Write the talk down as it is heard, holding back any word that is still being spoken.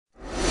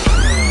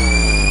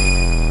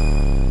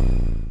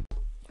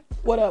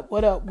What up,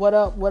 what up, what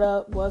up, what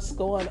up? What's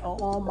going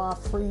on, my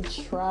free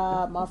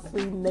tribe, my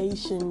free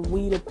nation,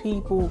 we the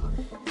people?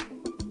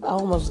 I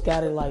almost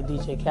got it like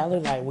DJ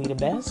Khaled, like we the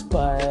best,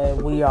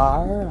 but we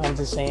are. I'm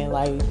just saying,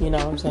 like, you know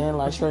what I'm saying?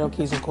 Like, straight up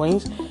kings and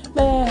queens.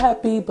 Man,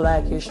 happy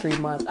Black History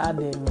Month. I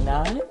did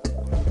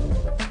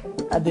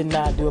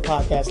not do a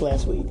podcast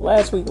last week.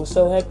 Last week was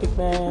so hectic,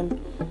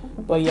 man.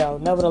 But yo,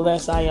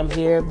 nevertheless, I am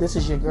here. This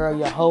is your girl,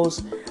 your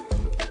host,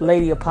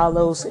 Lady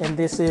Apollos, and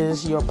this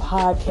is your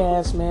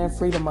podcast, man,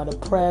 Freedom of the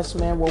Press,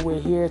 man, where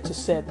we're here to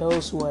set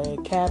those who are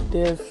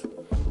captive.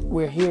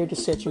 We're here to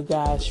set you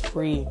guys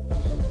free.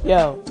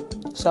 Yo,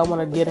 so I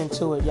want to get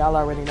into it. Y'all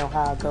already know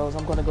how it goes.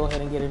 I'm going to go ahead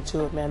and get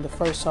into it, man. The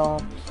first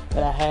song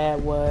that I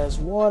had was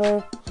Water,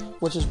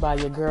 which is by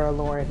your girl,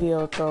 Lauryn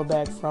Hill,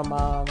 throwback from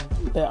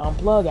the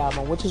Unplugged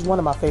album, which is one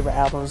of my favorite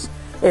albums.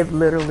 It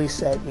literally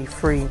set me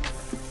free.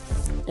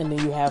 And then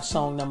you have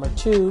song number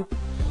 2,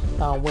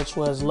 which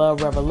was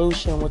Love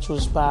Revolution, which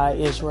was by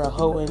Israel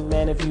Houghton.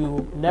 Man, if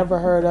you never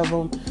heard of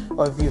him,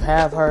 or if you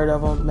have heard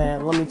of him,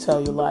 man, let me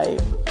tell you, like,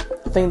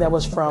 I think that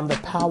was from the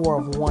Power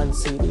of One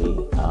CD,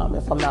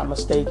 if I'm not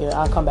mistaken.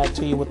 I'll come back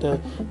to you with the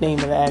name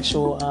of the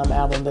actual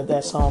album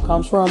that song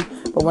comes from.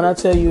 But when I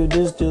tell you,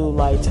 this dude,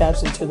 like,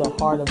 taps into the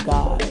heart of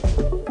God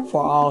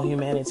for all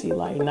humanity,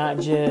 like, not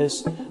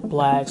just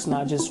blacks,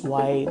 not just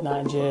white,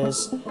 not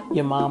just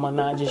your mama,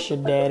 not just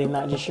your daddy,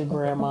 not just your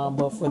grandma,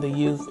 but for the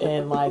youth.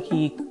 And like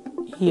he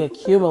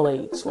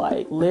accumulates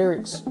like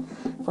lyrics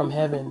from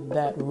heaven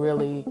that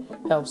really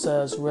helps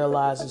us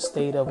realize the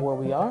state of where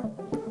we are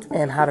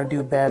and how to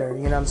do better,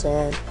 you know what I'm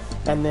saying?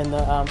 And then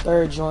the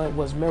third joint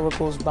was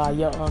Miracles by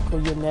your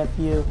uncle, your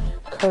nephew,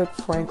 Kirk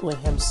Franklin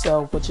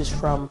himself, which is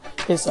from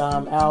his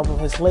album,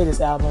 his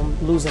latest album,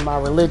 Losing My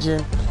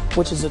Religion,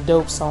 which is a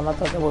dope song. I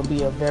thought that would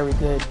be a very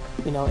good,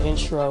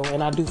 intro.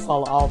 And I do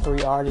follow all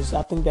 3 artists.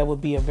 I think that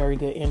would be a very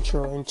good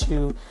intro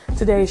into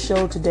today's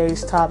show,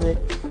 today's topic.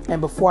 And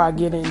before I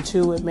get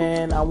into it,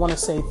 man, I want to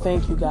say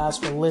thank you guys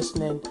for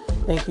listening.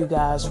 Thank you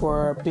guys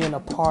for being a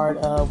part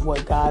of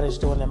what God is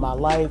doing in my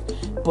life.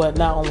 But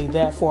not only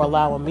that, for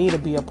allowing me to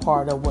be a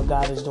part of what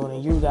God is doing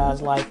in you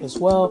guys' life as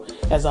well,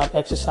 as I'm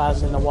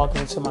exercising and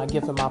walking into my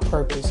gift and my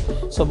purpose.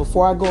 So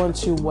before I go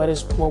into what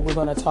we're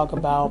going to talk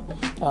about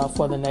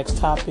for the next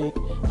topic,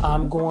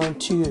 I'm going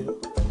to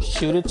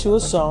shoot it to a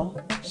song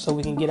so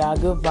we can get our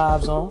good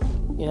vibes on,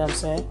 you know what I'm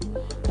saying?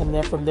 And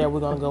then from there, we're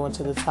going to go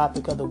into the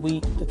topic of the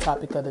week, the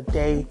topic of the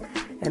day.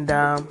 And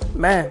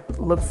man,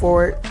 look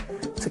forward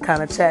to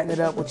kind of chatting it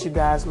up with you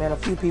guys, man. A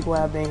few people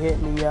have been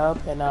hitting me up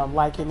and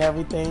liking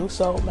everything.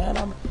 So, man,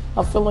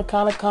 I'm feeling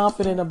kind of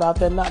confident about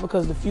that. Not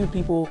because the few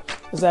people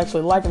is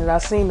actually liking it.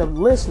 I've seen the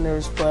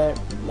listeners, but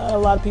not a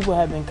lot of people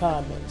have been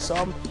commenting. So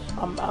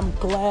I'm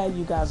glad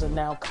you guys are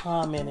now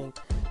commenting.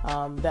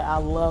 That I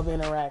love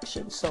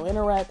interaction. So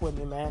interact with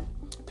me, man.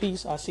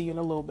 Peace. I'll see you in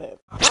a little bit.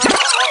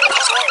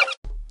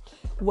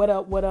 What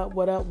up, what up,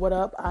 what up, what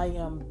up? I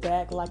am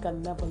back like I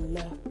never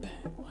left.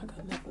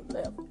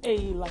 Hey,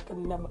 like I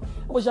never.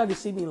 I wish y'all could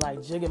see me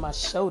like jigging my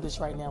shoulders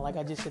right now, like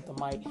I just hit the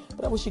mic.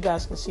 But I wish you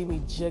guys can see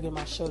me jigging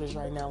my shoulders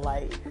right now,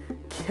 like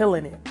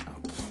killing it.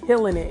 I'm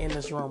killing it in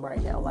this room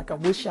right now. Like I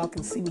wish y'all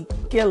can see me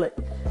kill it.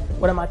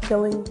 What am I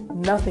killing?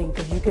 Nothing,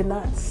 because you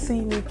cannot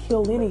see me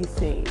kill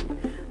anything.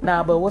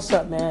 Nah, but what's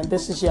up, man?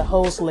 This is your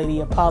host,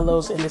 Lady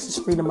Apollos, and this is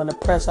Freedom of the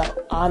Press. I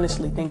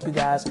honestly thank you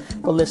guys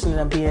for listening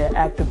and being an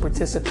active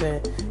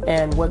participant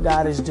in what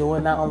God is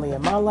doing, not only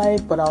in my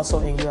life, but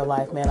also in your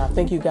life, man. I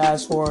thank you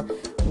guys for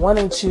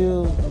wanting to, you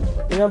know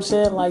what I'm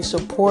saying, like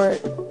support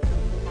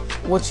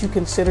what you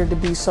consider to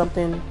be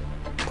something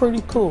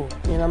pretty cool,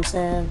 you know what I'm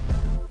saying?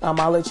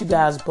 I'll let you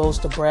guys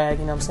boast or brag,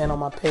 you know what I'm saying, on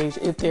my page,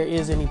 if there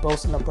is any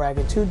boasting or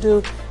bragging to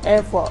do.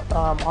 And for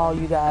all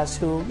you guys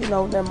who,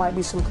 there might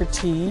be some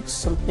critiques,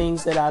 some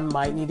things that I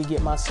might need to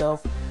get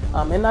myself,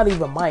 and not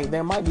even might,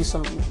 there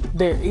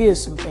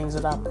is some things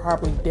that I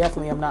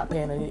definitely am not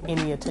paying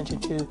any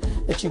attention to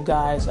that you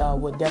guys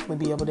would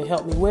definitely be able to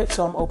help me with.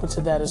 So I'm open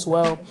to that as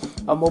well.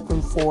 I'm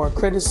open for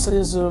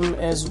criticism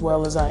as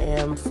well as I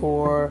am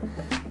for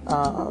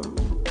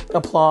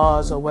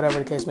applause or whatever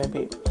the case may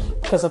be.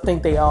 Because I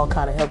think they all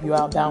kind of help you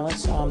out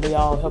balance. They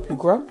all help you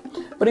grow.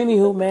 But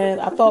anywho, man,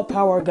 I thought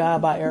Power of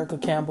God by Erica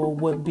Campbell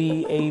would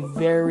be a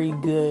very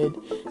good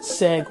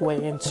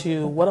segue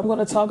into what I'm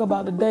going to talk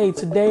about today.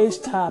 Today's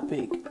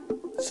topic,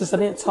 since I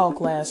didn't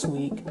talk last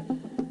week,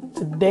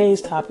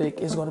 today's topic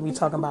is going to be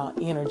talking about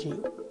energy,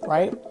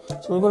 right?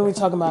 So we're going to be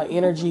talking about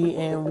energy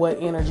and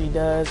what energy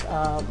does.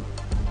 I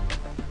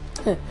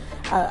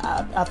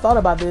thought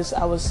about this.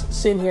 I was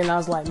sitting here and I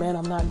was like, man,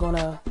 I'm not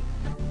gonna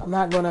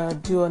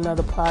do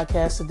another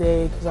podcast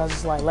today because I was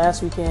just like,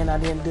 last weekend I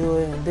didn't do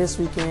it, and this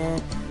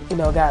weekend,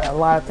 got a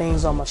lot of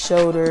things on my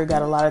shoulder,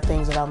 got a lot of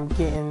things that I'm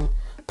getting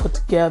put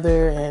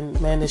together, and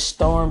man, this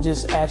storm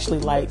just actually,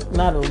 like,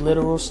 not a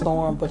literal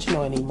storm, but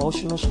an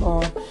emotional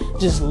storm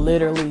just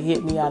literally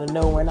hit me out of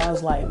nowhere, and I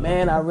was like,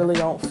 man, I really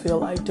don't feel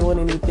like doing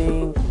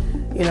anything,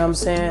 you know what I'm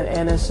saying?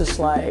 And it's just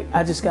like,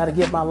 I just got to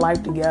get my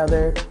life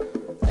together.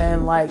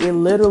 And like, it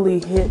literally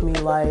hit me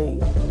like,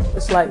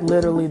 It's like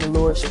literally the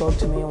Lord spoke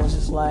to me and was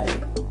just like,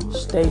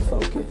 stay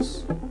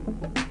focused.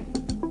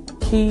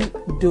 Keep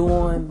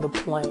doing the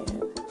plan.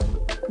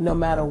 No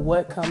matter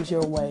what comes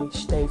your way,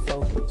 stay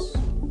focused.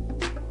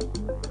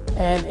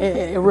 And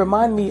it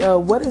reminded me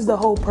of what is the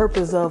whole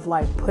purpose of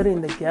like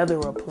putting together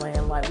a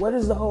plan? Like, what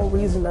is the whole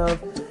reason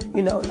of,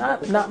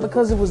 not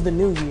because it was the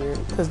new year,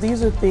 because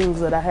these are things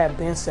that I have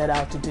been set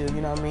out to do,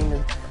 you know what I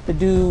mean? To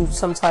do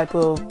some type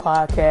of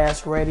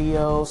podcast,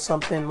 radio,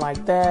 something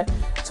like that,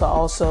 to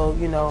also,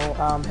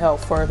 help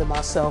further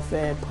myself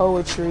in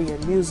poetry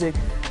and music,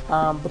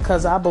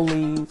 because I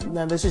believe,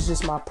 now this is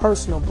just my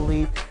personal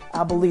belief,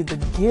 I believe the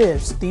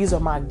gifts, these are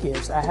my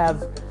gifts. I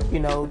have,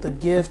 the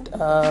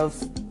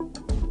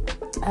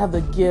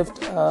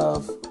gift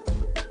of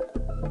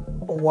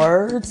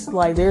words.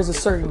 Like, there's a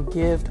certain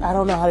gift, I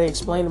don't know how to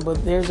explain it,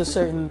 but there's a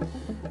certain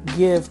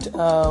gift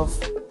of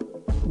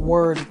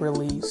word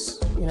release.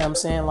 You know what I'm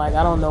saying? Like,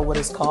 I don't know what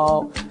it's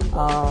called.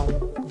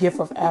 Gift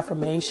of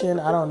affirmation.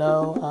 I don't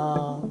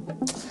know.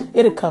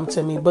 It'll come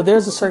to me. But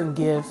there's a certain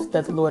gift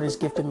that the Lord has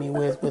gifted me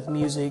with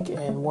music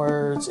and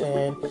words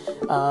and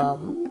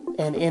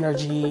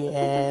energy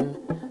and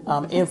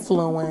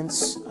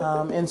influence.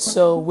 And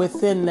so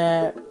within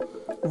that,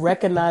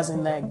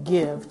 recognizing that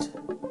gift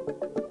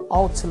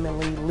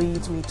ultimately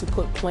leads me to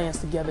put plans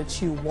together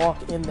to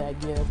walk in that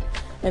gift.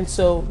 And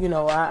so,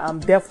 I'm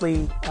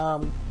definitely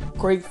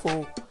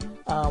grateful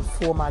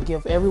for my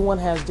gift. Everyone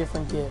has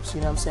different gifts,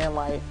 you know what I'm saying?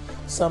 Like,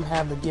 some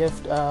have the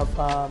gift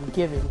of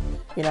giving,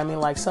 you know what I mean?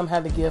 Like, some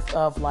have the gift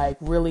of like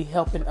really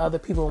helping other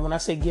people. When I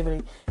say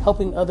giving,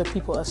 helping other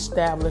people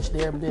establish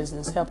their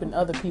business, helping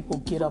other people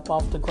get up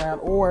off the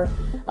ground, or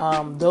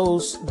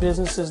those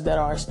businesses that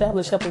are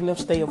established, helping them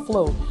stay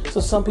afloat. So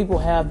some people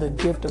have the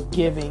gift of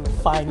giving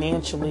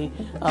financially.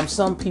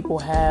 Some people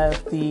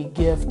have the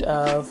gift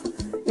of,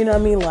 you know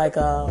what I mean? Like,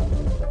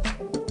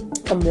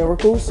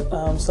 miracles.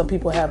 Some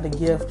people have the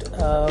gift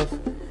of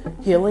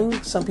healing.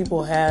 Some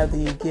people have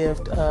the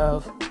gift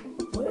of,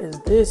 what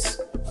is this?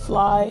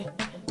 Fly.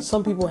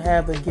 Some people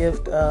have the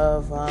gift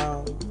of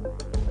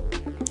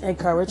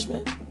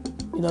encouragement.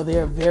 They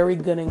are very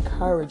good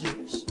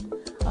encouragers.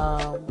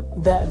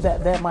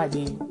 That might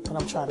be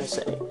what I'm trying to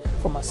say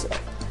for myself.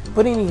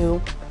 But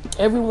anywho,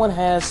 everyone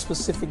has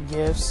specific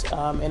gifts,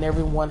 and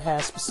everyone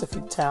has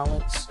specific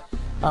talents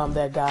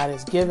that God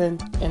has given.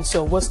 And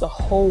so what's the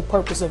whole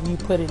purpose of you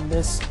putting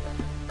this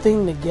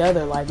thing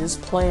together, like this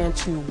plan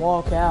to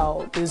walk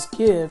out this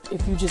gift,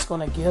 if you're just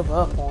going to give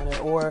up on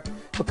it, or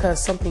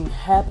because something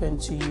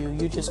happened to you,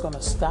 you're just going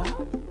to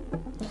stop?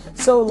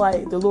 So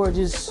like the Lord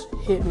just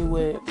hit me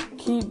with,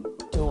 keep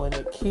doing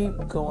it, keep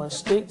going,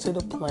 stick to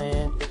the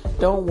plan,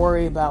 don't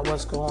worry about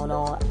what's going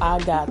on, I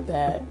got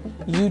that,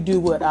 you do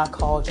what I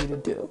called you to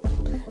do.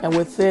 And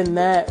within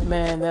that,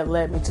 man, that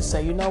led me to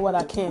say, you know what,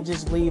 I can't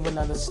just leave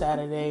another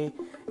Saturday,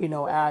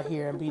 out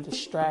here and be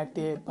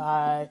distracted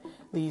by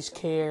these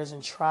cares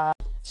and trials.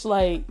 It's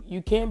like,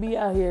 you can't be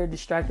out here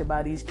distracted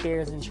by these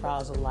cares and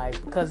trials of life,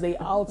 because they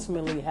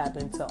ultimately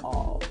happen to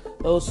all.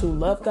 Those who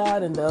love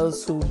God and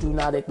those who do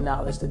not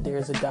acknowledge that there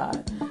is a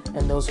God,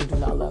 and those who do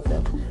not love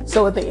Him.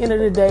 So at the end of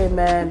the day,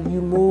 man, you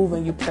move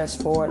and you press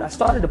forward. I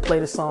started to play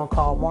the song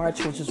called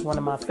March, which is one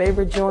of my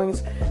favorite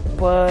joints,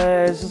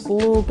 but it's just a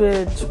little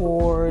bit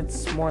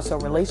towards more so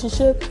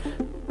relationship.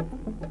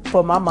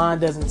 But my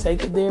mind doesn't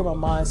take it there. My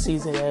mind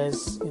sees it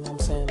as,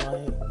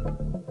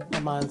 my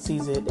mind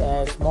sees it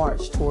as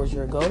march towards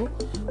your goal,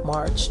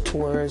 march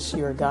towards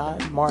your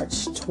God,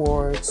 march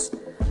towards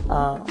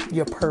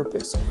your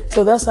purpose.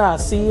 So that's how I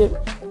see it.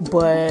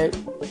 But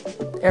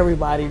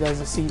everybody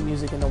doesn't see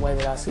music in the way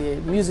that I see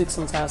it. Music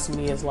sometimes to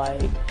me is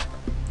like,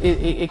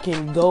 it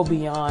can go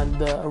beyond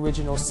the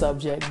original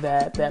subject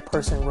that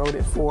person wrote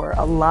it for.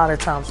 A lot of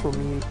times for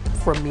me,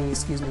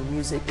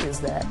 music is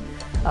that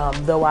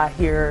though I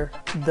hear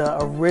the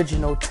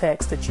original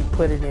text that you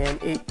put it in,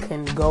 it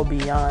can go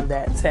beyond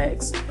that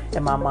text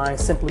in my mind,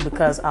 simply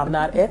because I'm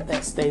not at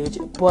that stage.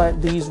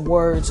 But these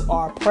words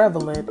are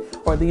prevalent,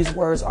 or these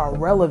words are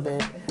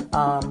relevant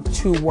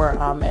to where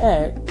I'm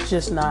at,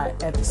 just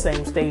not at the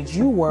same stage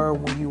you were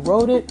when you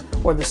wrote it,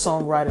 or the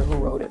songwriter who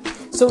wrote it.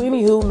 So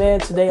anywho, man,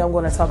 today I'm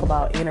going to talk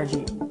about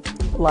energy.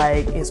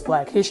 Like, it's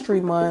Black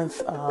History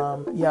Month. I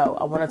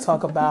want to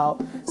talk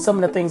about some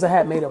of the things. I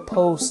had made a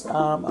post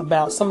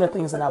about some of the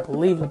things that I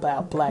believe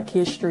about Black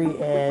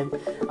history and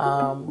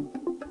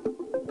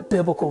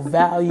biblical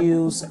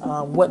values.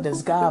 What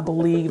does God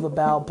believe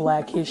about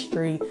Black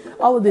history?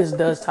 All of this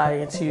does tie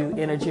into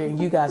energy, and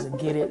you guys will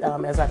get it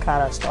as I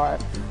kind of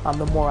start.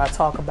 The more I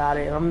talk about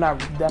it, and I'm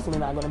definitely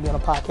not going to be on a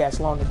podcast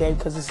long today,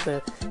 because it's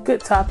a good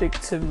topic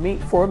to me.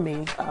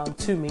 I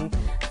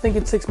think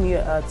it took me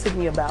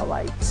about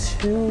like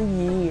 2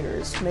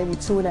 years, maybe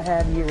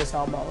 2.5 years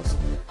almost,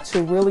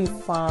 to really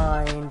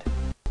find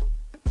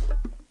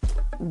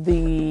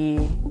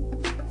the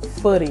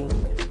footing,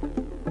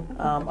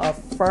 a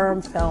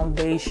firm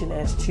foundation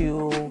as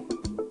to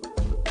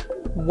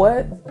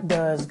what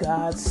does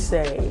God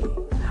say,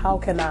 how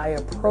can I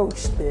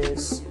approach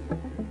this,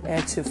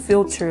 and to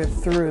filter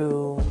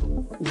through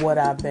what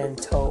I've been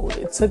told.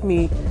 It took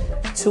me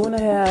two and a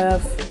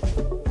half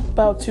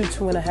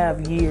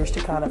years to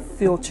kind of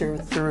filter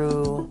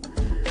through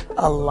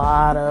a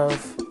lot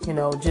of,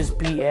 just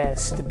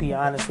BS, to be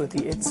honest with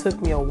you. It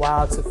took me a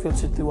while to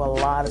filter through a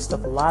lot of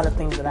stuff, a lot of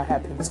things that I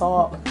have been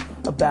taught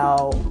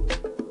about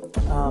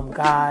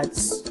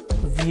God's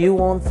view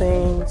on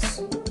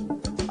things.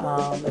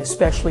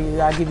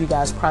 Especially, I'll give you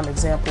guys a prime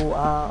example,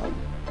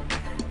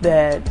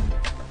 that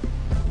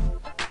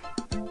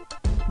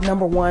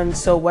number one,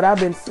 so what I've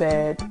been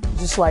fed,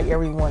 just like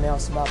everyone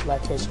else about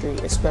Black history,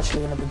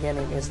 especially in the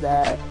beginning, is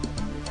that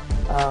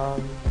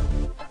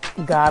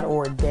God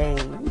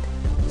ordained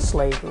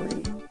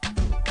slavery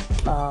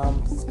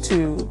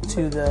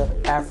to the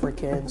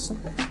Africans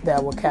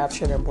that were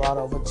captured and brought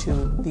over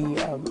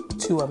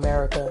to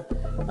America,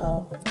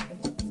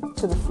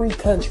 to the free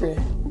country.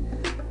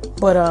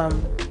 But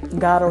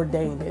God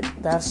ordained it.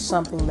 That's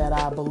something that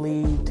I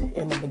believed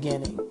in the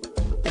beginning. You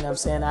know what I'm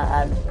saying?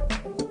 I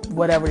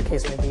whatever the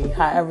case may be,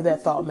 however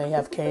that thought may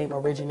have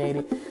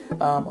originated,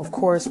 of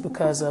course,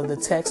 because of the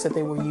text that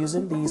they were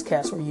using. These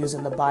cats were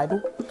using the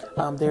Bible.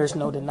 There's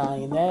no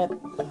denying that.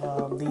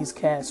 These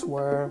cats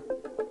were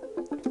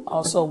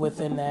also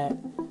within that.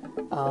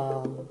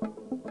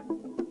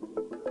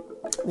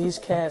 These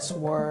cats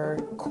were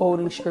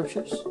quoting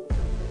scriptures.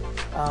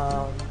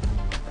 I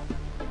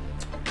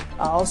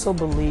also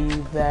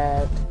believe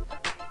that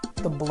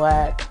the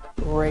black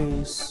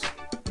race,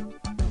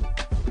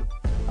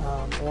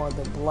 or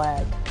the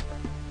black,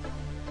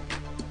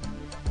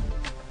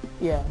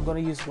 I'm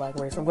going to use black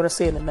race. I'm going to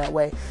say it in that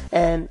way.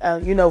 And,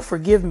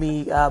 forgive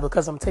me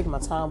because I'm taking my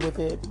time with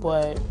it.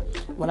 But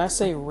when I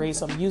say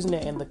race, I'm using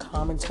it in the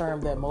common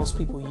term that most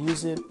people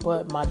use it.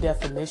 But my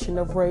definition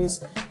of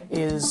race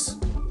is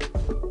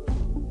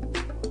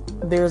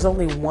there's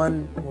only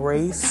one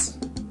race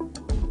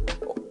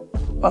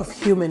of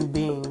human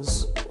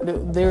beings.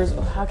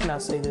 How can I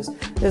say this?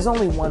 There's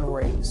only one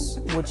race,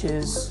 which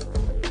is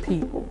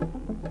people.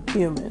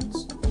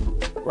 Humans,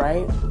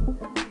 right?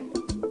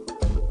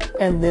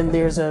 And then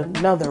there's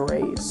another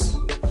race,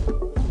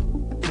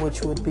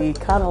 which would be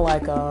kind of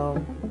like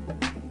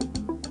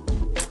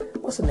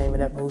what's the name of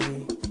that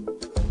movie?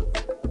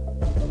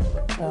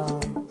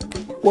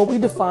 What we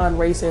define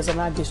race as, and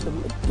I get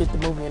the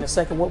movie in a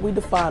second. What we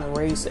define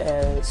race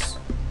as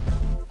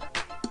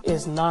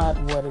is not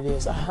what it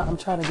is. I'm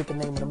trying to get the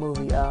name of the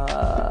movie.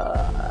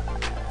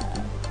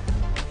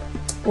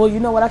 Well,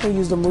 you know what? I can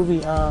use the movie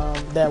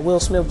that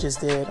Will Smith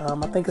just did.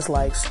 I think it's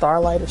like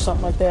Starlight or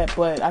something like that,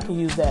 but I can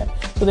use that.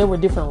 So there were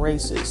different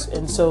races.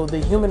 And so the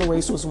human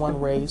race was one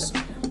race.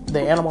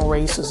 The animal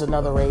race is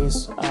another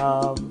race.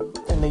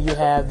 And then you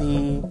have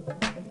the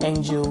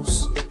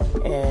angels,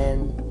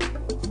 and,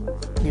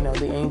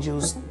 the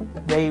angels,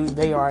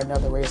 they are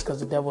another race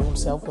because the devil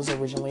himself was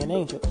originally an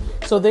angel.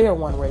 So they are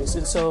one race.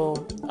 And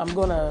so I'm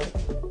going to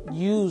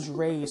use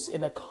race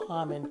in a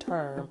common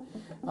term.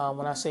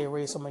 When I say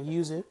race, I'm going to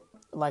use it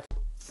like,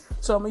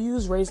 so I'm going to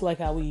use race like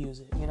how we use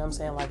it. You know what I'm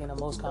saying? Like in the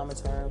most common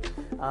term.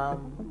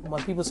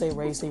 When people say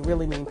race, they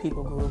really mean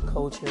people, group,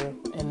 culture,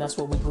 and that's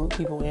what we group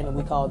people in, and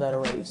we call that a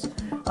race.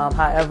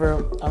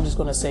 However, I'm just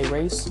going to say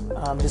race,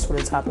 just for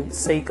the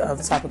sake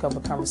of a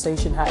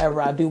conversation.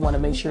 However, I do want to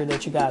make sure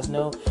that you guys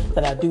know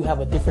that I do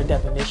have a different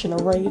definition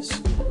of race,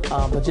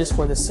 but just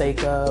for the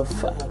sake of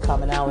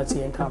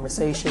commonality and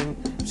conversation,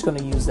 I'm just going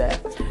to use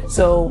that.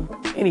 So,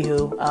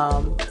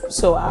 anywho,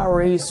 so our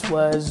race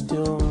was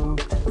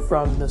doomed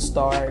from the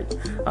start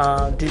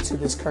due to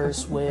this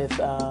curse with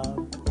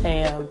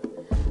Ham,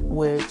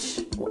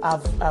 which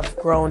I've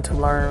grown to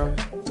learn.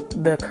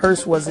 The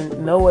curse wasn't,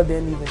 Noah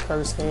didn't even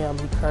curse Ham,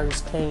 he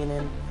cursed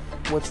Canaan,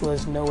 which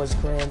was Noah's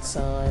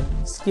grandson.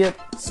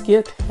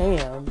 Skipped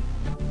Ham,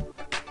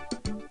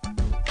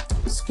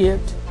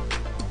 skipped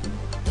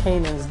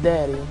Canaan's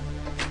daddy,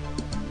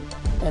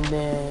 and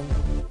then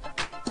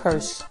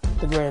cursed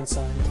the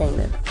grandson,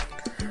 Canaan,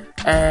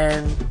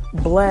 and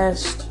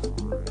blessed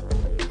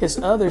his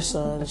other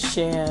sons,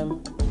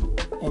 Shem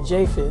and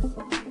Japheth,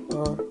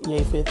 or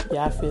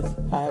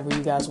Japheth, however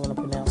you guys want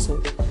to pronounce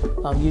it.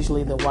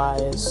 Usually the Y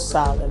is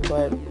silent,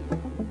 but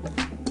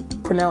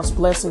pronounced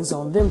blessings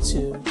on them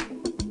too,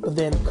 but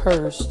then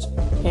cursed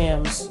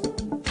Ham's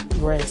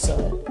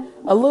grandson.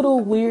 A little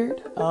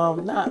weird,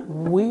 not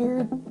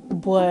weird,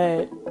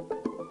 but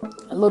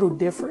a little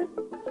different.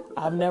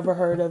 I've never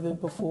heard of it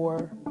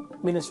before.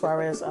 I mean, as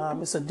far as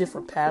it's a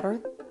different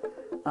pattern.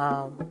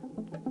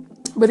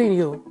 But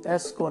anywho,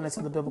 that's going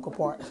into the biblical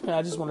part.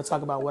 I just want to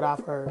talk about what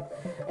I've heard.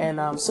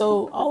 And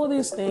so all of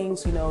these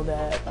things,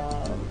 that,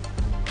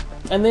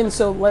 and then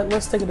so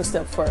let's take it a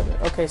step further.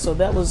 Okay, so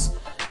that was,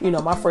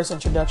 my first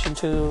introduction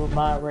to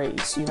my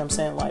race, what I'm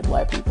saying, like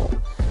black people.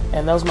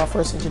 And that was my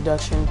first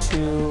introduction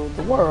to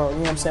the world,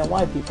 what I'm saying,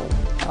 white people.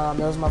 That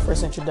was my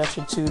first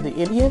introduction to the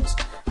Indians,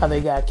 how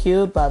they got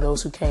killed by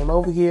those who came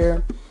over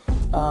here.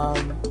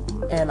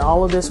 And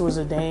all of this was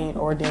ordained,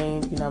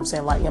 you know what I'm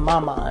saying, like in my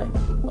mind,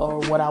 or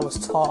what I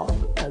was taught,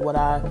 or what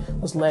I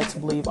was led to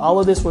believe. All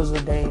of this was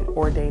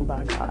ordained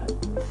by God. You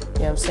know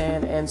what I'm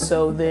saying? And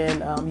so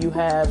then you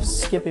have,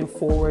 skipping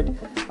forward,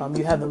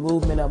 you have the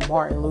movement of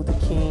Martin Luther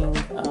King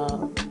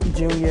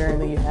Jr.,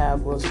 and then you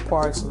have Rosa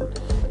Parks and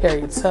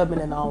Harriet Tubman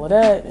and all of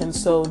that. And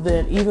so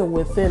then even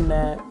within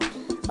that,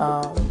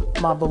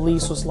 my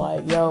beliefs was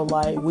like, yo,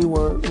 like we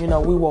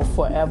will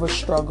forever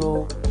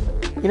struggle.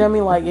 You know what I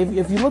mean? Like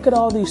if you look at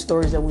all these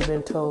stories that we've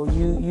been told,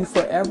 you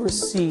forever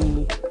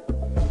see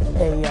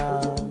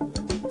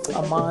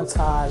a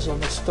montage of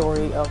the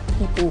story of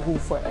people who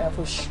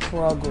forever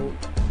struggled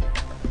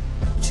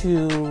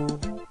to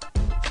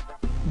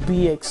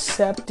be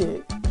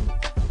accepted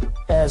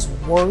as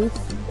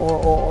worth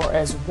or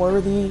as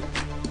worthy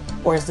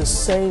or as the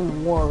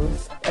same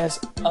worth as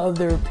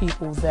other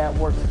people that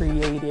were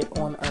created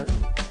on earth.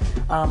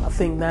 I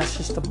think that's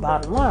just the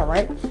bottom line,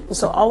 right? And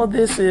so all of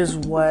this is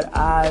what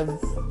I've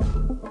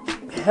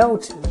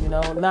held to, you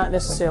know, not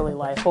necessarily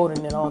like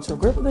holding it on to a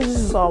grip, but this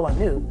is just all I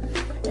knew.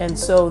 And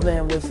so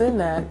then within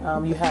that,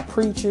 you have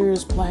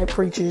preachers, black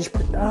preachers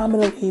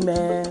predominantly,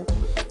 man.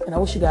 And I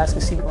wish you guys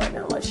could see me right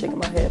now, like shaking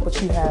my head.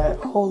 But you had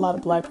a whole lot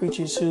of black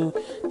preachers who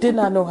did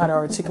not know how to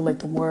articulate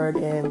the word.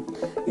 And,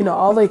 you know,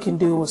 all they can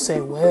do was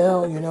say,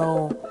 well, you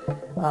know,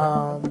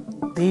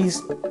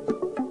 these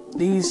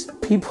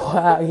people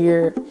out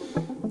here,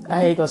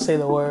 I ain't gonna say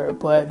the word,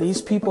 but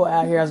these people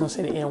out here, I was gonna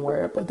say the N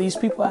word, but these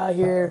people out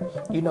here,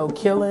 you know,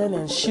 killing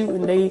and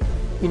shooting, they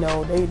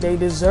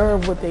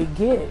deserve what they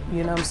get,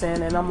 you know what I'm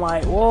saying? And I'm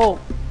like, well,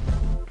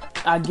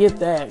 I get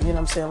that, you know what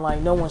I'm saying?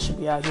 Like, no one should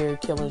be out here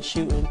killing,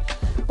 shooting.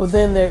 But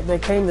then there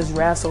came this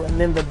wrestle, and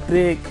then the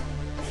big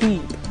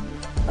heap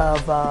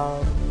of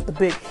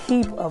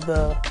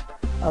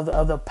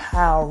the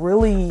pile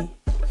really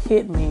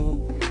hit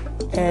me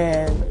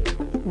and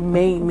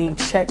made me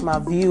check my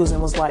views,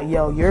 and was like,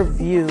 yo, your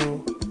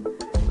view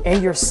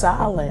and your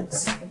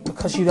silence,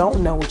 because you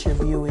don't know what your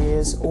view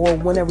is, or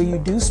whenever you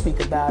do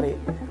speak about it,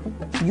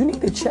 you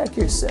need to check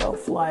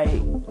yourself. Like,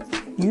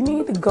 you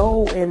need to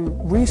go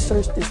and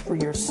research this for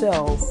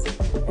yourself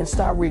and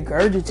start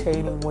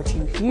regurgitating what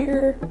you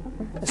hear,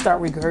 and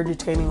start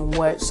regurgitating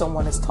what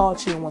someone has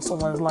taught you and what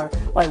someone has learned.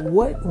 Like,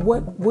 what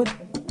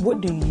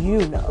do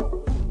you know?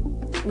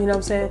 You know what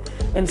I'm saying?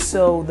 And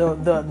so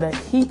the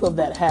heap of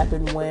that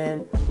happened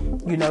when,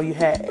 you know, you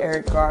had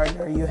Eric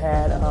Gardner, you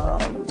had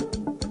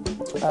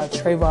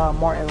Trayvon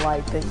Martin.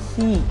 Like, the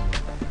heat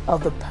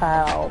of the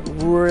pile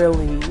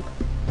really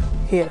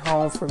hit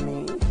home for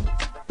me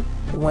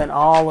when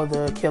all of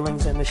the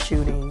killings and the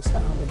shootings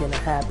began to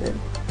happen.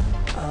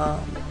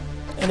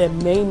 And it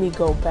made me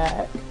go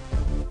back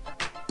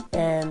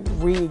and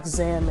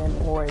re-examine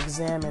or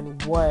examine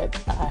what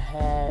I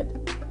had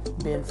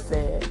been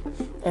fed.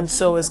 And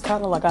so it's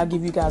kind of like, I'll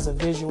give you guys a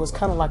visual. It's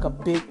kind of like a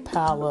big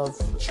pile of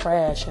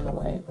trash in a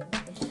way.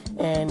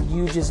 And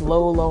you just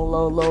load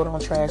on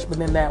trash. But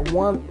then that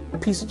one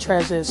piece of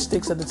trash that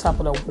sticks at the top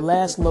of the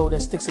last load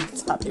that sticks at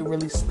the top, it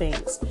really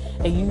stinks.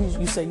 And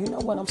you say, you know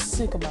what, I'm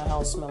sick of my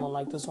house smelling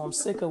like this, or I'm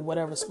sick of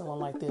whatever smelling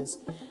like this.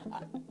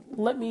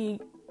 Let me,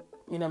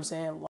 you know what I'm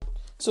saying?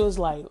 So it's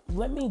like,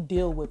 let me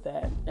deal with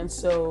that. And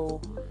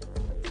so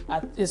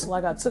it's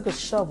like I took a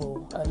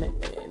shovel, an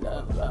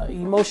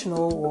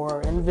emotional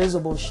or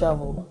invisible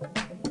shovel,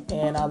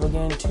 and I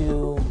began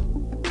to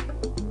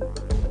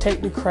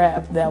take the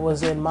crap that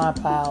was in my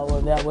pile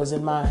or that was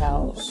in my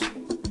house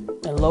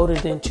and load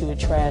it into a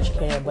trash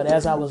can. But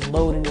as I was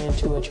loading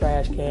into a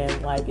trash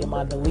can, like in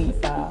my delete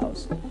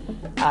files,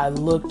 I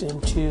looked in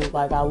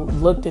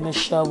a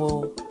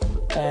shovel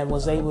and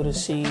was able to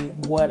see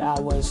what I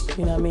was,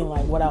 you know what I mean,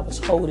 like what I was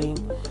holding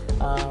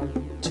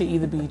to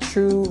either be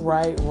true,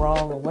 right,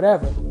 wrong, or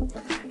whatever.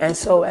 And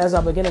so as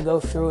I began to go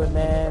through it,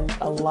 man,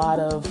 a lot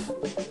of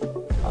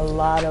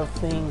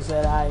things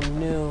that I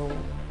knew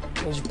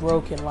was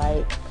broken.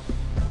 Like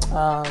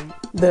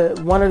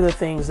one of the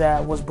things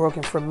that was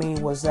broken for me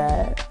was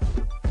that,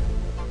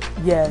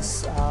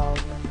 yes,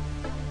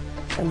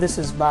 and this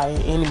is by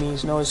any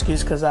means no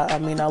excuse, because I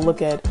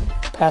look at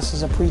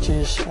pastors and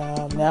preachers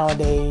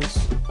nowadays,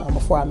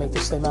 before I make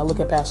this statement, I look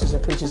at pastors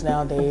and preachers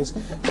nowadays,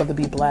 whether it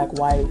be black,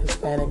 white,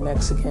 Hispanic,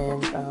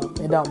 Mexican,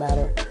 it don't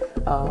matter,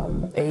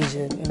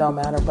 Asian, it don't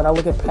matter, but I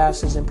look at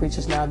pastors and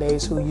preachers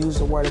nowadays who use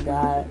the word of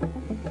God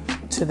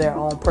to their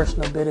own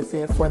personal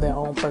benefit, for their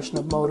own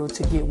personal motive,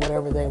 to get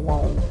whatever they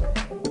want.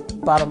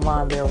 Bottom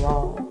line, they're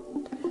wrong.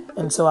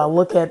 And so I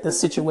look at the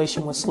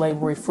situation with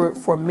slavery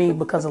for me,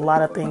 because a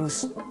lot of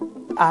things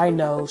I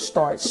know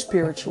start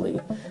spiritually.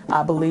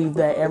 I believe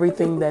that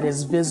everything that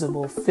is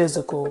visible,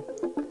 physical,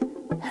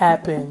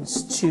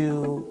 happens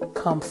to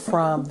come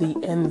from the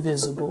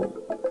invisible.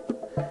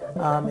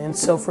 And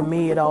so for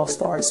me, it all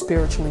starts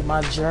spiritually.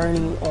 My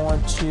journey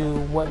onto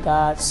what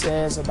God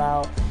says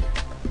about,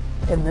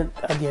 and then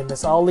again,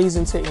 this all leads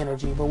into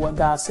energy, but what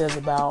God says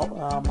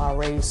about my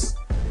race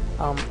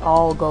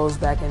all goes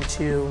back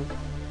into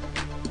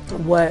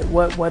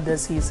what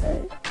does He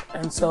say.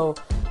 And so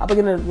I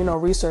began to,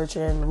 research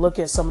and look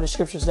at some of the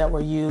scriptures that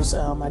were used.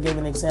 I gave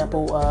an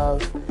example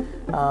of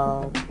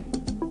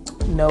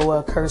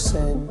Noah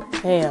cursing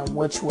Ham,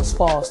 which was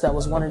false. That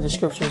was one of the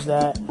scriptures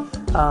that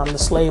the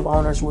slave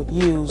owners would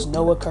use.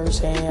 Noah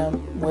cursed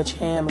Ham, which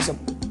Ham is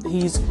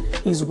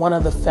he's one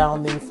of the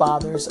founding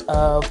fathers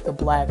of the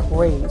black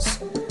race,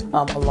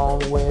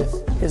 along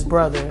with his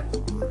brother,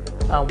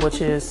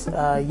 which is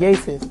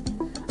Japheth,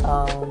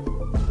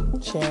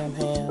 Shem,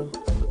 Ham.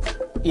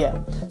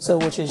 Yeah, so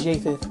which is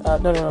Japheth.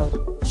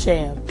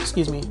 Shem,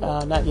 excuse me,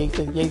 not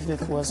Japheth.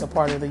 Japheth was a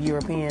part of the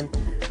European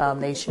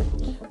nation.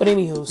 But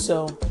anywho,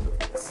 so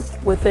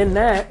within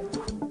that,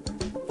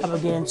 I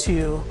began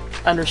to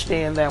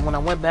understand that when I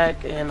went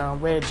back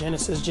and read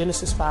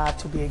Genesis 5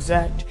 to be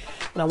exact,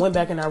 when I went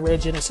back and I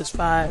read Genesis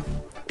 5,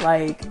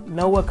 like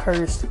Noah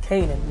cursed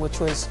Canaan, which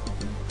was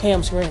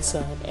Ham's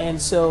grandson.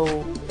 And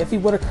so if he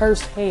would have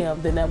cursed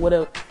Ham, then that would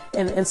have,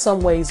 in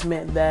some ways,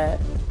 meant that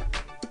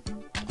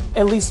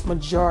at least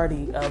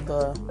majority of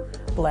the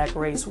black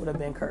race would have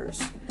been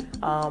cursed.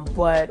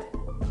 But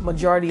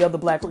majority of the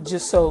black,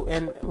 just so,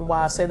 and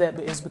why I say that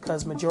is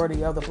because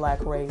majority of the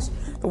black race,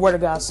 the Word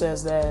of God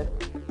says that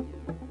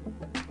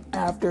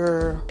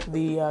after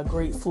the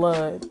Great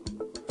Flood,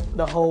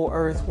 the whole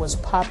earth was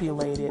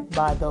populated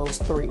by those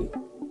three.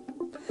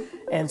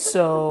 And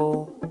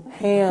so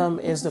Ham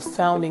is the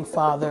founding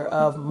father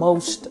of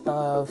most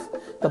of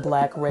the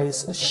black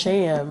race.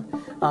 Shem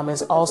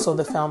is also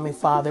the founding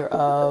father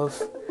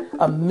of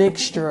a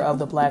mixture of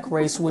the black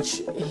race,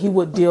 which he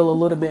would deal a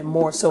little bit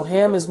more. So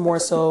Ham is more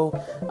so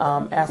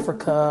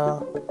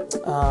Africa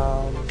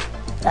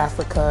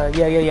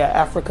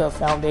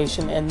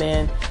foundation. And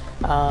then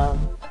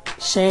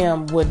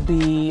Shem would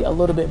be a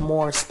little bit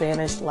more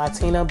Spanish,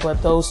 Latina,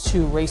 but those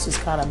two races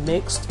kind of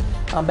mixed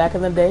back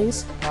in the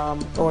days,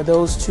 or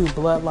those two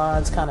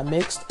bloodlines kind of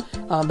mixed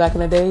back in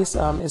the days,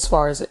 as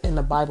far as in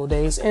the Bible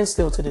days, and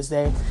still to this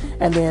day.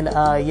 And then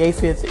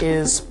Japheth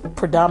is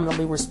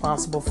predominantly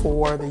responsible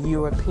for the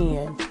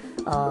European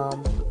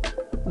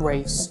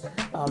race,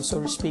 so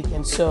to speak.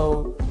 And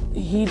so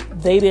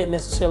they didn't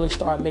necessarily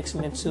start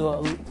mixing into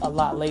a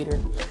lot later.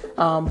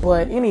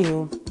 But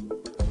anywho,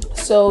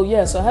 so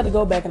I had to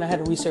go back and I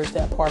had to research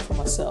that part for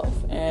myself,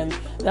 and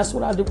that's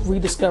what I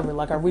rediscovered.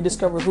 Like I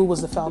rediscovered who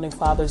was the founding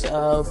fathers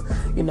of,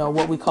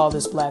 what we call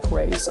this black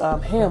race.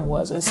 Ham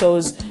was, and so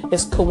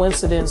it's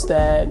coincidence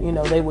that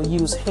they would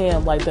use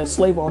Ham, like the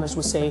slave owners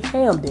would say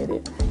Ham did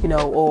it,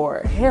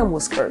 or Ham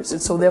was cursed,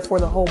 and so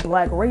therefore the whole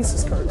black race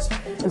is cursed,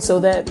 and so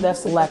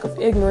that's the lack of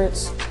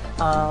ignorance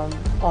on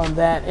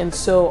that. And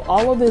so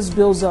all of this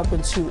builds up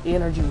into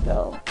energy,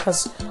 though,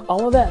 because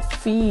all of that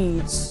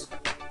feeds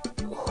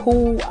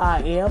who I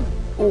am,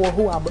 or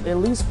who I at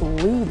least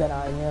believe that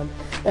I am,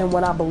 and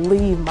what I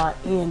believe my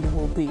end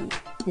will be. You know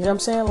what I'm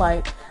saying?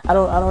 Like, I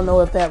don't know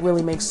if that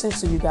really makes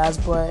sense to you guys,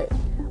 but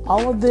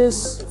all of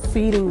this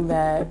feeding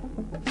that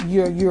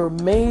you're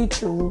made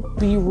to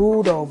be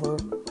ruled over,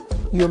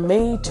 you're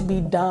made to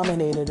be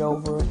dominated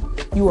over,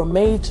 you are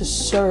made to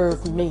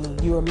serve me,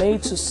 you are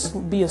made to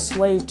be a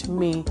slave to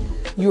me,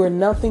 you are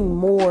nothing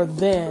more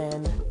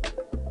than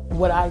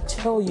what I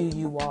tell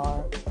you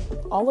are.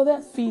 All of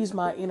that feeds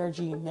my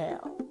energy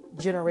now,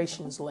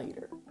 generations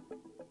later.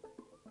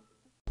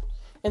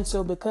 And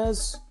so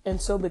because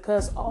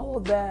all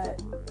of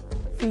that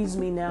feeds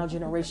me now,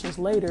 generations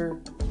later,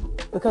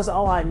 because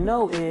all I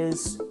know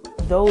is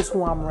those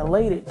who I'm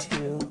related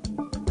to,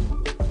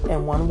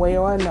 in one way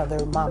or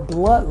another, my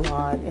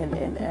bloodline in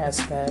an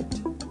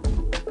aspect,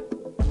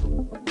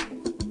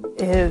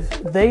 if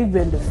they've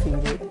been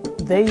defeated,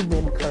 they've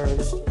been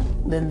cursed,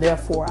 then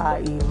therefore,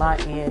 i.e. my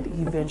end,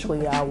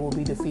 eventually I will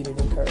be defeated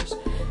and cursed.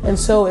 And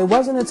so it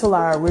wasn't until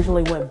I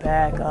originally went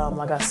back,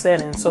 like I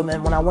said, and so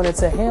then when I went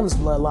into Ham's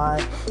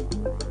bloodline,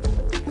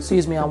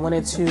 I went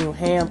into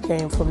Ham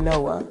came from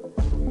Noah.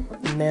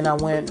 And then I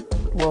went,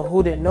 well,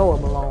 who did Noah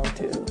belong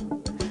to?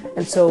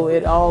 And so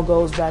it all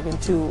goes back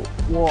into,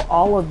 well,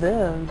 all of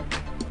them,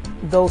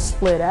 though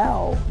split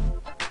out,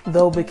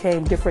 though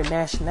became different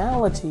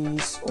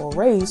nationalities or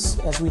race,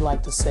 as we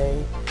like to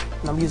say,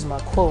 and I'm using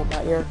my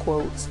air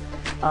quotes,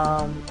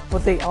 but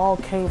they all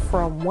came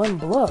from one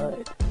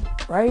blood,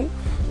 right?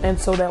 And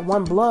so that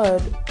one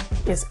blood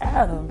is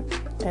Adam,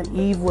 and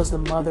Eve was the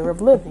mother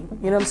of living.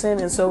 You know what I'm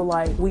saying? And so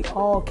like we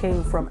all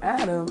came from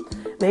Adam.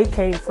 They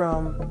came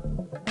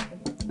from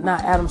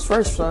not Adam's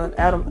first son.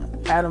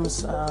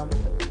 Adam's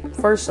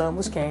first son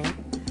was Cain,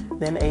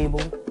 then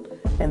Abel,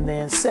 and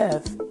then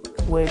Seth,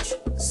 which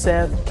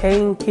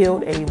Cain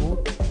killed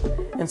Abel,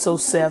 and so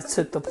Seth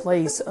took the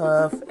place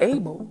of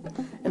Abel.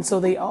 And so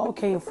they all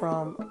came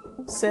from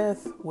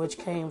Seth, which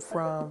came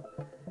from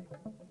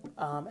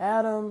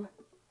Adam.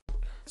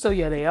 So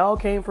they all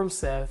came from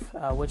Seth,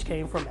 which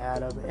came from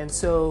Adam. And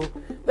so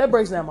that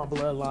breaks down my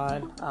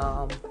bloodline.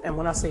 And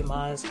when I say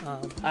mine,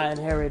 I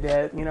inherit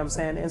that, you know what I'm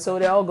saying? And so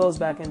it all goes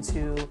back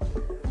into,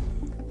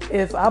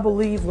 if I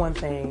believe one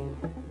thing,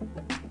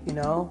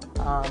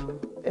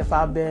 if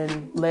I've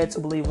been led to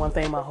believe one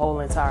thing my whole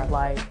entire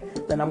life,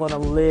 then I'm going to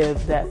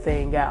live that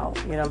thing out,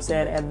 you know what I'm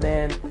saying? And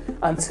then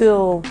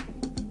until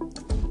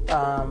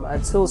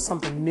until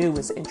something new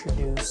is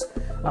introduced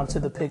to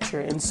the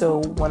picture. And so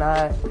when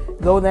I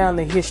go down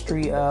the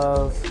history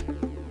of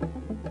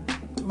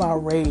my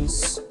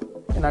race,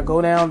 and I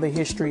go down the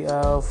history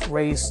of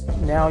race,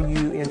 now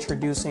you're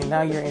introducing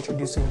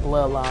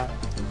bloodline.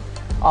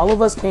 All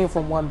of us came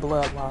from one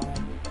bloodline.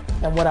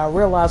 And what I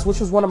realized, which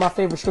was one of my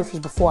favorite scriptures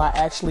before I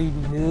actually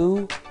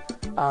knew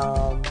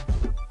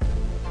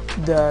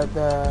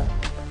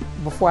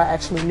before I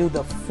actually knew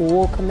the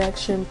full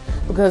connection,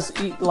 because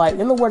like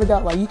in the Word of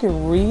God, like you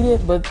can read it,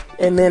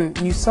 and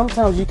then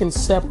sometimes you can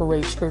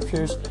separate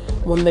scriptures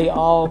when they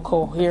all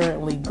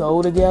coherently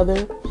go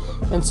together.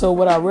 And so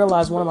what I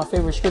realized, one of my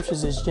favorite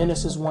scriptures is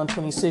Genesis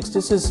 1:26.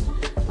 This is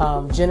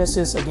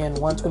Genesis again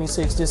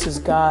 1:26. This is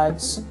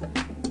God's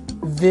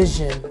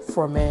vision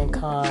for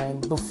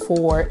mankind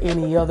before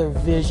any other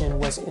vision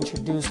was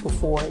introduced,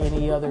 before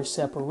any other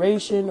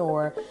separation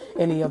or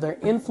any other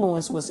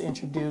influence was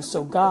introduced.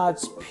 So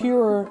God's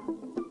pure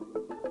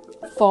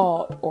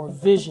thought or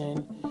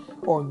vision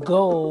or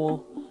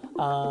goal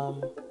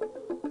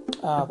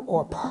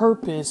or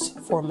purpose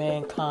for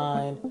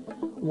mankind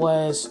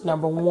was,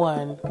 number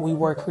one, we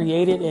were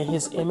created in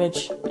His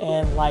image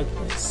and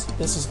likeness.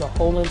 This is the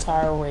whole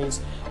entire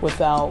race,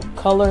 without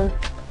color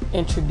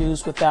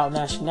introduced, without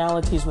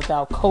nationalities,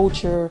 without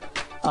culture,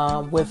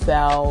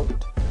 without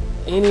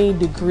any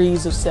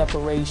degrees of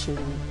separation,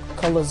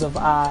 colors of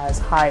eyes,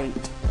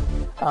 height,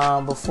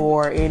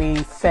 before any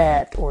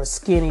fat or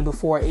skinny,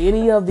 before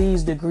any of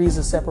these degrees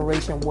of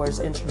separation was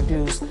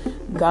introduced.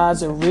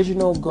 God's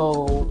original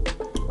goal,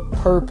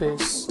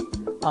 purpose,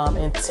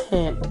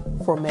 intent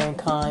for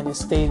mankind is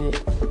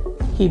stated.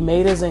 He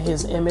made us in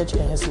His image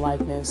and His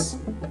likeness,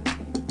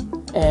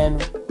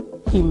 and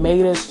He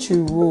made us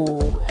to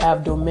rule,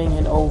 have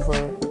dominion over.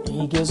 And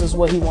He gives us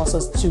what He wants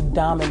us to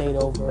dominate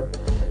over,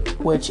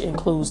 which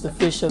includes the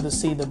fish of the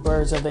sea, the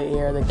birds of the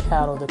air, the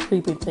cattle, the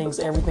creeping things,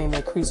 everything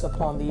that creeps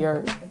upon the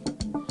earth.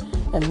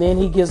 And then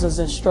He gives us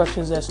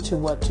instructions as to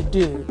what to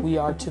do. We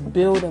are to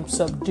build and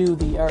subdue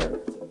the earth,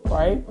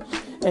 right?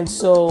 And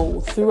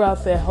so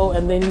throughout that whole,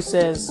 and then He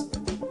says,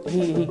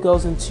 He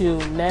goes into,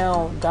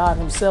 now God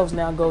Himself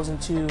now goes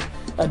into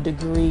a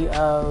degree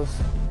of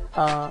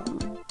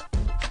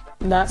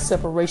not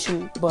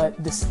separation,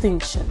 but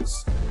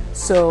distinctions.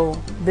 So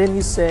then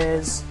He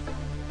says,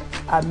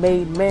 I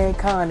made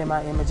mankind in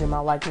my image and my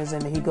likeness.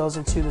 And then He goes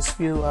into this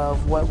view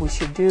of what we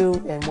should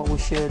do and what we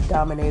should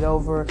dominate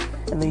over.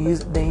 And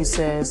then he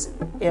says,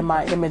 in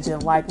my image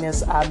and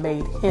likeness, I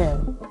made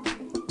him.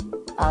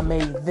 I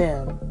made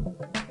them.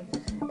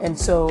 And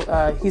so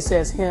He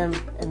says him,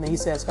 and then He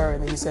says her,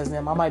 and then He says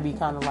them. I might be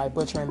kind of like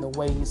butchering the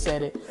way He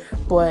said it.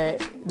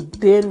 But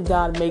then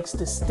God makes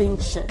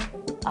distinction.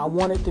 I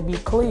want it to be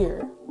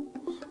clear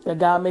that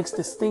God makes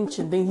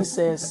distinction. Then He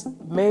says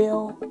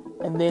male,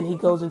 and then He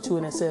goes into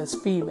it and says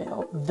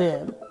female,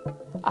 them.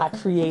 I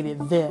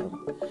created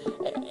them.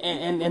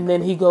 And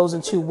then He goes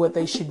into what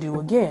they should do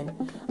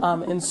again.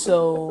 And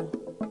so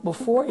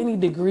before any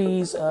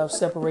degrees of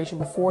separation,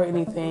 before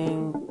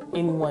anything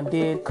anyone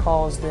did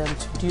cause them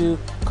to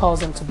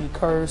be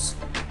cursed,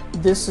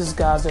 this is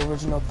God's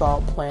original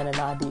thought, plan, and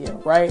idea,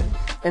 right?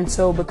 And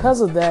so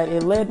because of that,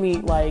 it led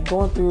me like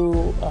going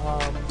through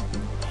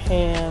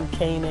Ham,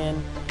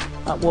 Canaan.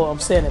 I'm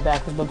saying it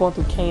backwards, but going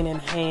through Canaan,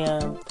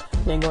 Ham,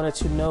 then going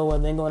into Noah,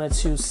 then going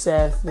into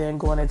Seth, then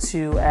going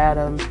into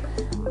Adam.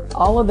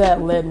 All of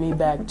that led me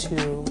back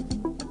to,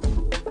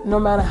 no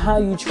matter how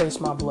you trace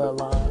my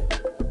bloodline,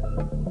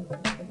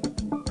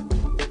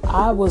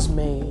 I was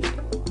made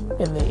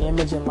in the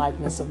image and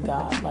likeness of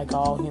God, like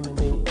all human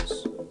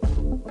beings.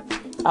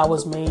 I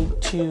was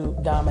made to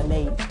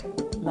dominate,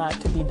 not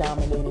to be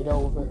dominated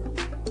over.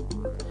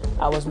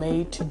 I was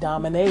made to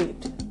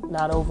dominate,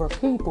 not over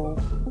people,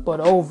 but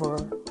over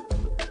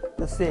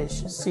the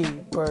fish, sea,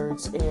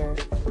 birds, air,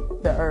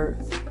 the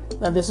earth.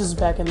 Now this is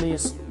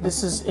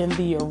in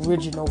the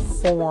original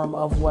form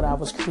of what I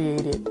was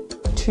created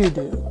to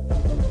do,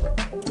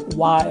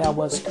 why I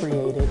was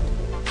created,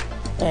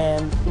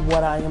 and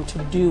what I am to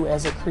do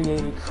as a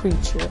created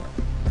creature,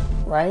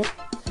 right?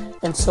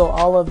 And so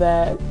all of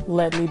that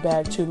led me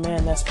back to,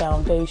 man, that's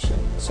foundation.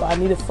 So I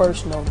need to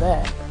first know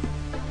that.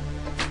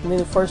 I need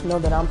to first know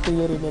that I'm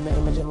created in the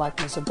image and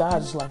likeness of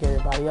God, just like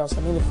everybody else.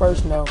 I need to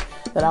first know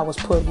that I was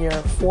put here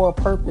for a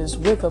purpose,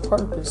 with a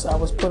purpose. I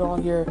was put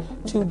on here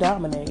to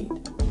dominate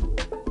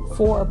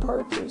for a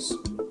purpose.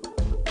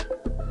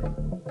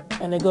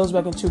 And it goes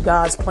back into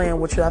God's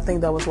plan, which I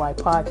think that was like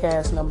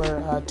podcast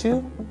number 2,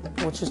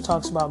 which just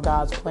talks about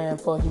God's plan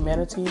for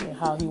humanity and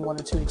how He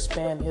wanted to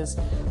expand His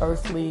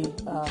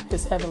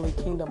heavenly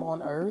kingdom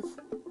on earth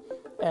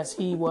as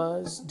He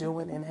was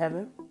doing in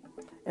heaven.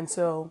 And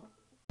so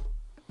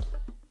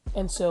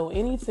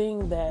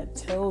anything that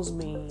tells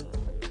me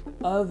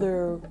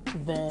other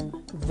than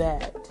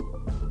that,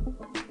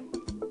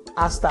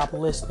 I stop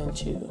listening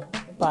to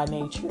by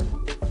nature.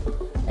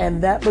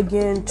 And that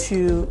began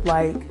to,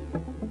 like,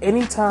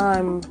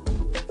 anytime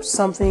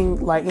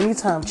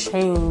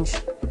change,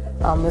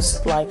 this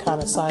is like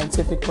kind of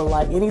scientific, but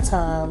like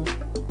anytime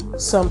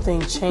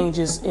something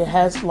changes, it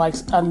has like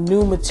a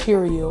new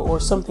material or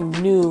something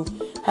new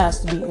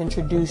has to be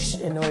introduced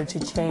in order to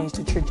change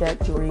the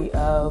trajectory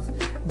of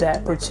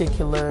that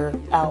particular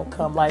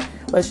outcome. Like,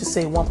 let's just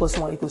say 1 +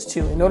 1 =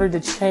 2. In order to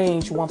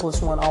change 1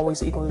 + 1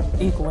 always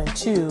equaling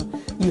 2,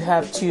 you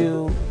have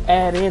to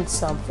add in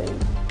something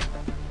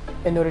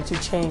in order to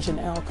change an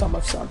outcome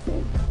of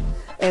something.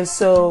 And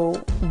so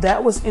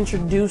that was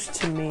introduced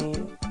to me.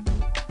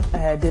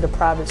 I did a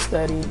private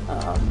study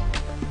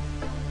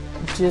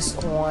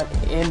just on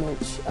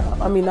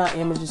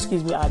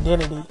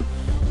identity.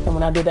 And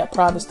when I did that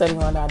private study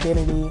on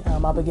identity,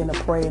 I began to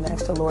pray and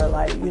ask the Lord,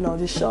 like,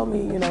 just show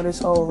me, this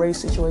whole race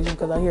situation.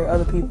 Because I hear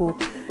other people,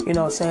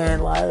 saying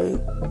like,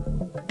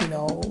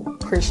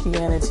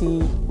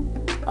 Christianity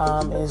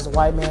is the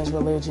white man's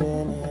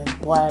religion,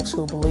 and blacks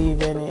who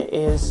believe in it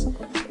is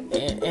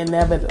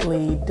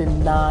inevitably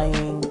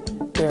denying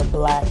their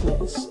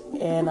blackness.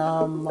 And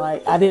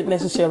I didn't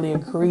necessarily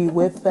agree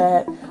with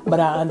that, but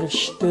I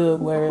understood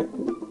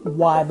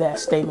why that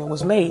statement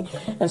was made.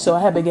 And so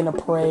I had begun to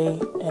pray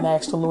and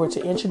ask the Lord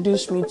to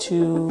introduce me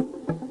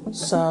to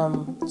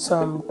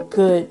some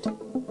good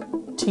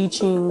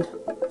teaching,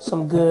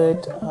 some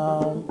good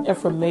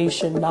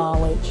information,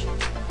 knowledge,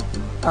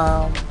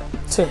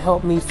 to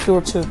help me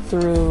filter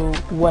through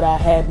what I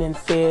had been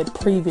fed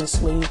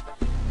previously.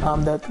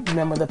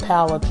 The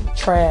pile of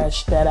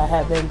trash that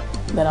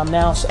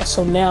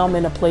now I'm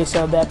in a place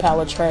of that pile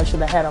of trash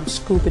that I had, I'm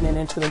scooping it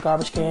into the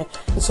garbage can.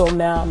 And so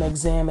now I'm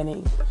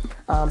examining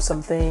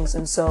some things.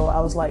 And so I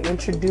was like,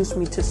 introduce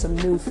me to some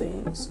new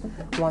things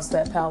once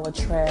that pile of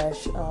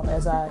trash,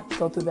 as I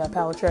go through that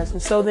pile of trash.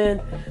 And so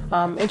then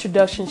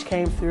introductions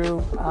came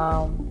through.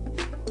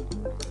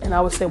 And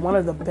I would say one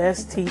of the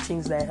best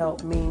teachings that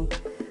helped me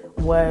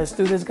was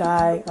through this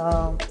guy.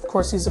 Of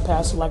course, he's a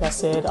pastor. Like I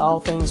said, all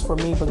things for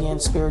me begin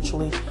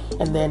spiritually,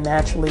 and then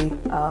naturally,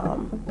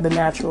 the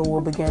natural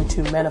will begin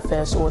to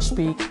manifest or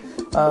speak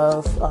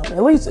of,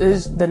 at least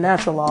is the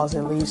natural laws,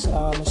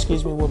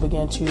 will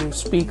begin to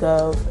speak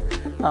of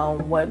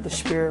what the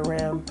spirit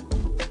realm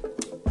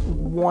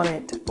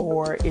wanted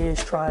or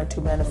is trying to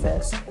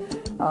manifest,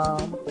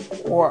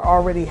 or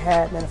already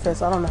had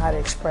manifest. I don't know how to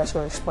express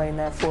or explain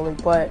that fully,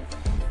 but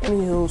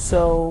anywho,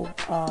 so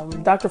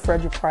Dr.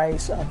 Frederick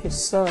Price, his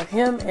son,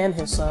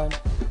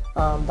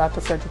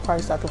 Dr. Frederick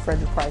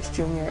Price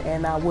Jr.,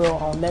 and I will,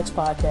 on next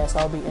podcast,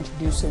 I'll be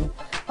introducing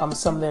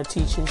some of their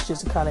teachings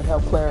just to kind of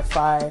help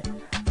clarify.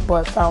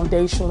 But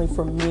foundationally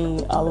for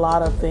me, a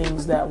lot of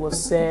things that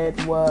was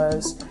said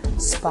was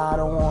spot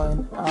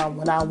on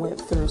when I went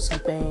through some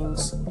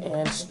things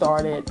and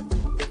started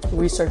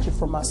researching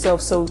for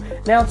myself. So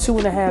now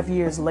 2.5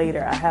 years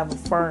later, I have a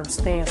firm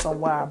stance on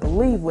why I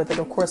believe with it.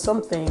 Of course,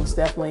 some things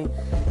definitely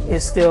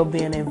is still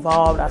being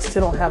involved. I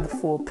still don't have the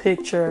full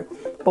picture.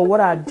 But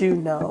what I do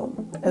know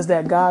is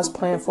that God's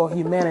plan for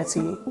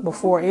humanity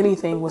before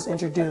anything was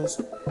introduced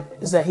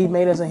is that he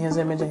made us in his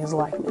image and his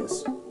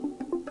likeness.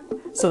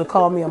 So to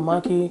call me a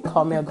monkey,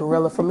 call me a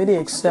gorilla, for me to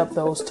accept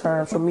those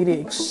terms, for me to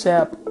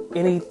accept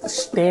any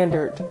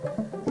standard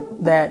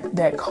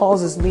that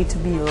causes me to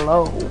be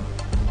low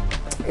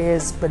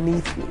is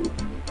beneath me.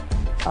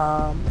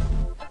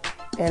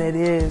 And it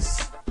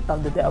is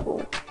of the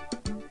devil.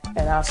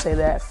 And I'll say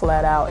that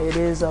flat out. It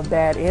is a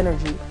bad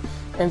energy.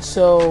 And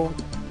so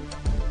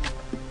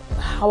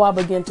how I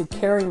began to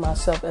carry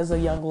myself as a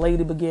young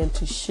lady began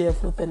to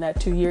shift within that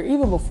 2 year,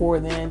 even before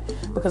then,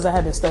 because I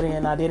had been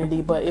studying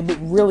identity, but it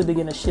really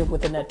began to shift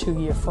within that 2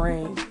 year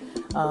frame,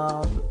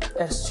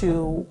 as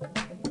to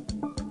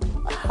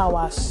how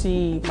I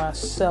see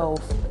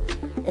myself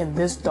in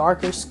this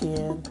darker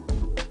skin,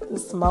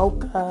 this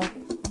mocha,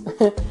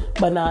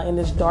 but not in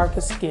this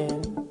darker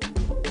skin,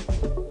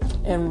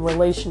 in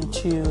relation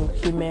to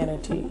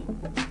humanity,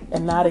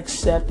 and not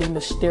accepting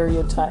the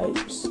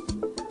stereotypes,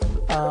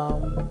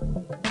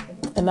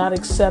 and not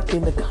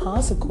accepting the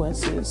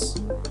consequences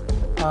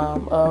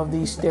of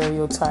these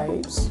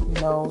stereotypes.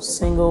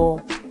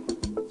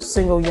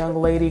 Single young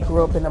lady,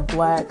 grew up in a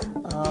black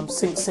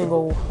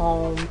single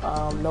home,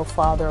 no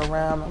father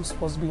around. I'm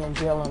supposed to be in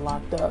jail and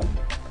locked up.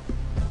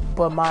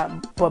 But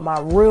my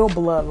real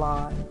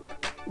bloodline,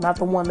 not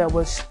the one that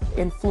was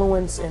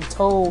influenced and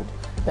told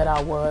that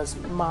I was,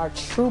 my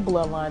true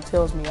bloodline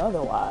tells me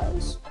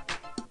otherwise.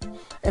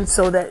 And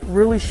so that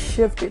really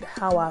shifted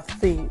how I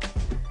think.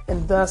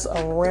 And thus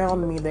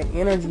around me, the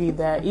energy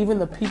that even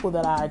the people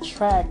that I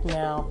attract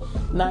now,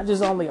 not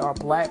just only are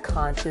black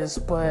conscious,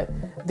 but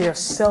they're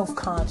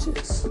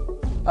self-conscious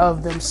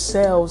of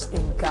themselves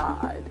in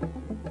God.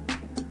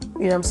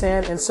 You know what I'm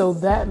saying? And so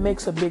that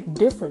makes a big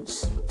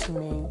difference to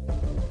me,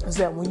 is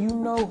that when you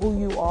know who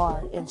you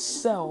are in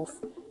self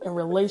in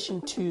relation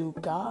to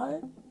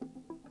God,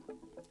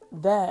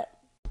 that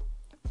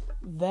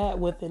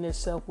within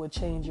itself would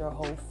change your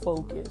whole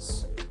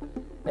focus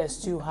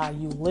as to how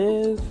you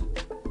live.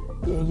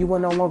 You will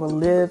no longer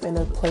live in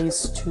a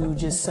place to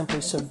just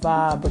simply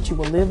survive, but you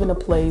will live in a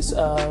place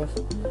of,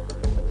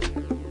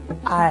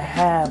 I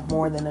have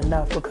more than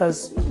enough.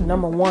 Because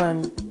number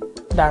one,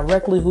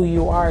 Directly who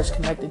you are is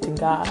connected to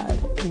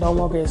God. No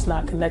longer it's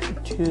not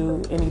connected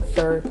to any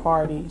third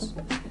parties.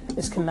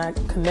 It's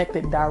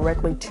connected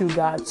directly to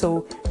God.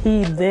 So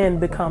he then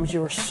becomes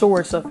your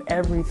source of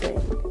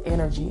everything,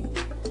 energy.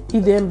 He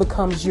then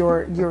becomes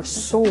your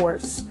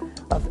source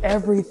of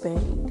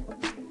everything,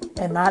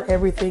 and not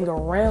everything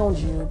around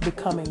you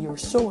becoming your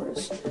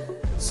source.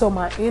 So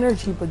my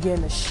energy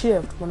began to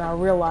shift when I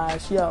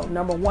realized,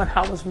 number one,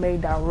 I was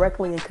made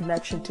directly in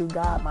connection to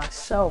God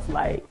myself,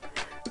 like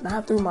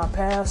not through my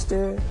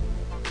pastor,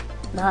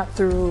 not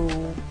through,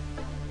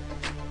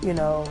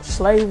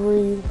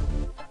 slavery,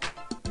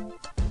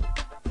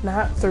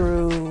 not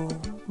through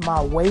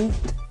my weight,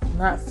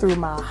 not through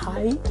my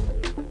height,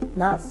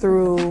 not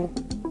through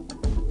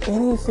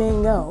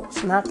anything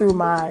else, not through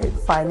my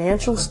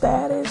financial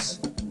status,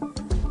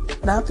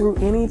 not through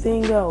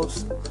anything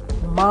else.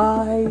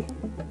 My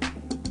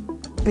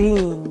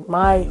being,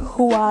 my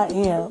who I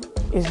am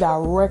is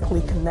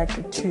directly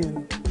connected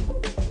to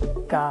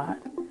God.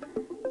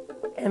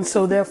 And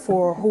so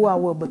therefore, who I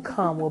will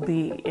become will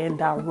be in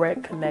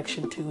direct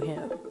connection to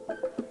him.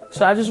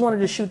 So I just wanted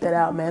to shoot that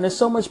out, man. There's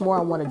so much more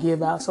I want to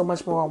give out, so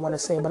much more I want to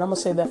say, but I'm going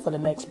to say that for the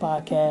next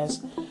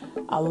podcast.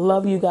 I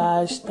love you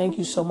guys. Thank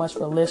you so much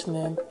for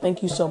listening.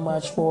 Thank you so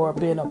much for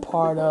being a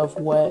part of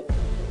what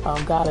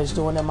God is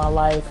doing in my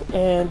life,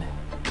 and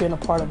being a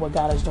part of what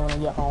God is doing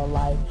in your own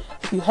life.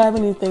 If you have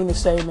anything to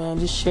say, man,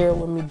 just share it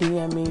with me,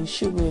 DM me,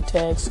 shoot me a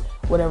text,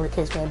 whatever the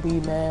case may be,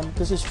 man.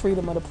 This is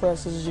Freedom of the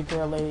Press. This is your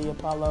girl, Lady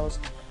Apollos.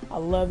 I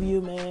love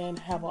you, man.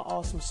 Have an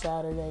awesome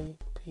Saturday.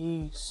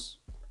 Peace.